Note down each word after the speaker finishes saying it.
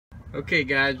Okay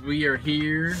guys, we are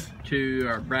here to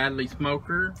our Bradley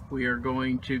smoker. We are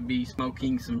going to be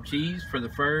smoking some cheese for the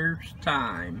first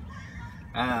time.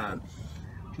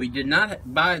 We did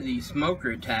not buy the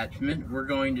smoker attachment. We're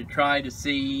going to try to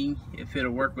see if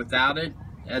it'll work without it.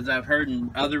 As I've heard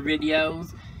in other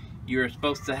videos, you're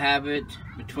supposed to have it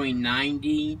between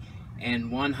 90 and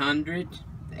 100,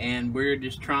 and we're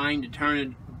just trying to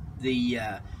turn the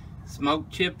smoke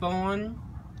chip on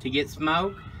to get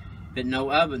smoke, but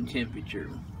no oven temperature.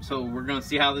 So we're gonna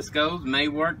see how this goes. May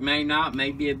work, may not,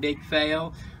 may be a big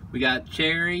fail. We got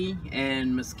cherry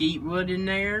and mesquite wood in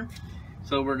there,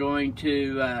 so we're going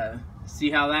to see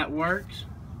how that works.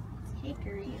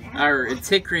 It's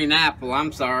hickory and apple,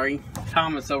 I'm sorry.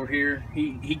 Thomas over here,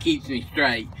 he keeps me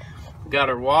straight. We got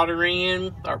our water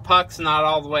in. Our puck's not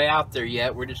all the way out there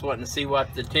yet. We're just wanting to see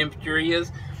what the temperature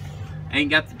is.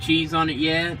 Ain't got the cheese on it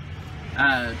yet.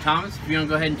 Thomas, if you want to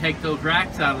go ahead and take those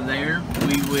racks out of there,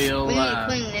 we will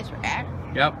clean this rack.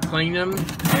 Yep, clean them,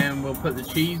 and we'll put the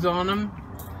cheese on them,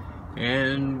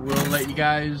 and we'll let you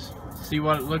guys see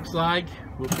what it looks like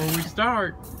before we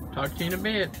start. Talk to you in a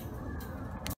bit.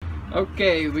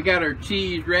 Okay, we got our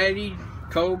cheese ready.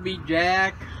 Colby,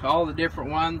 Jack, all the different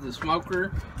ones. The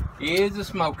smoker is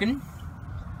a-smoking.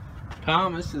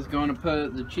 Thomas is going to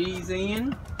put the cheese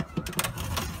in.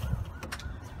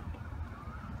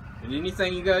 And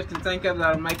anything you guys can think of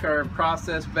that'll make our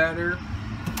process better,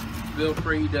 feel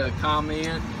free to comment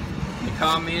in the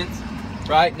comments.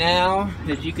 Right now,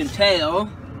 as you can tell,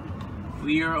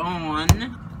 we are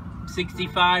on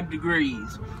 65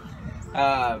 degrees.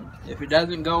 If it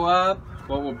doesn't go up,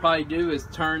 what we'll probably do is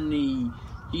turn the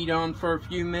heat on for a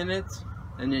few minutes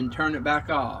and then turn it back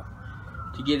off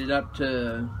to get it up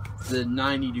to the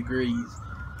 90 degrees.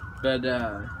 But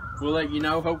we'll let you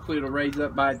know. Hopefully it'll raise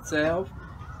up by itself.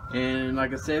 And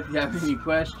like I said, if you have any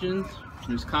questions,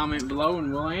 just comment below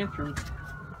and we'll answer them.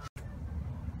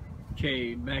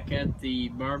 Okay, back at the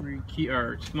barbecue,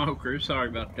 or smoker, sorry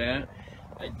about that.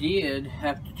 I did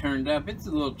have to turn it up. It's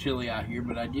a little chilly out here,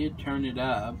 but I did turn it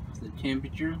up. The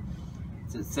temperature,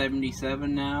 it's at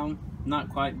 77 now. Not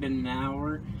quite been an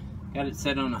hour. Got it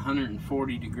set on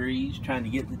 140 degrees, trying to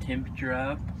get the temperature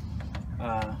up.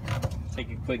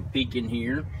 Take a quick peek in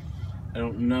here. I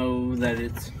don't know that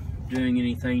it's doing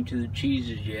anything to the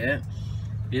cheeses yet.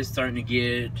 It is starting to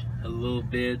get a little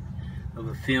bit of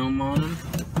a film on them,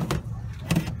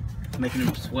 making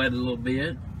them sweat a little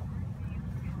bit.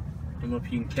 I don't know if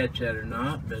you can catch that or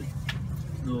not, but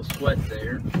a little sweat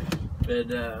there.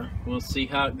 But we'll see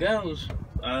how it goes.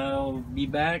 I'll be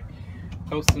back,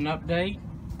 post an update.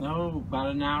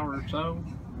 About an hour or so.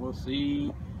 We'll see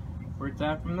where it's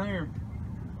at from there.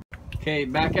 Okay,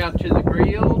 back out to the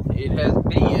grill. It has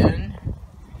been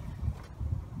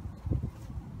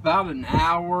about an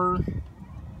hour,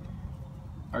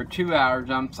 or 2 hours,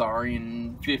 I'm sorry,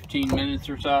 and 15 minutes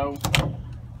or so.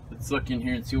 Let's look in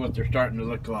here and see what they're starting to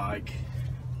look like.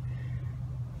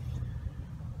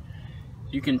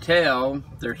 You can tell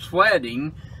they're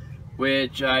sweating,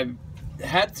 which I've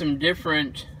had some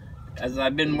different, as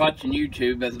I've been watching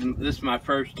YouTube, as this is my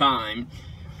first time,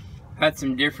 had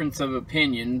some difference of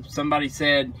opinion. Somebody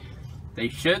said they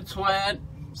should sweat,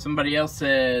 somebody else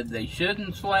said they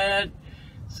shouldn't sweat.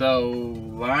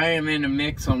 So I am in a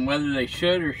mix on whether they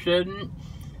should or shouldn't.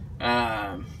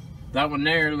 That one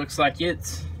there looks like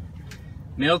it's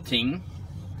melting,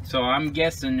 so I'm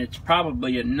guessing it's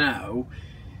probably a no.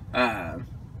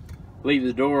 Leave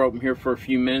the door open here for a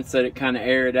few minutes, let it kind of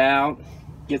air it out,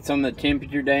 get some of the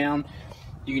temperature down.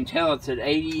 You can tell it's at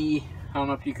 80, I don't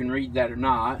know if you can read that or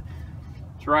not.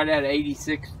 It's right at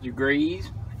 86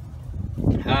 degrees.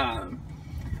 And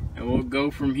we'll go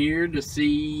from here to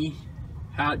see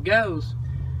how it goes.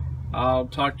 I'll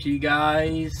talk to you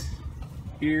guys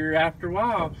here after a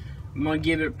while. I'm gonna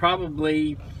give it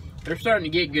probably, they're starting to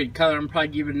get good color. I'm probably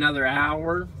give it another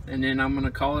hour and then I'm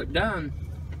gonna call it done.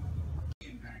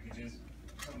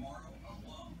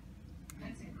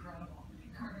 That's incredible.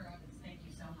 Carter Evans, thank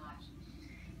you so much.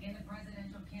 In the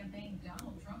presidential campaign,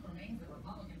 Donald Trump remains the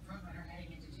Republican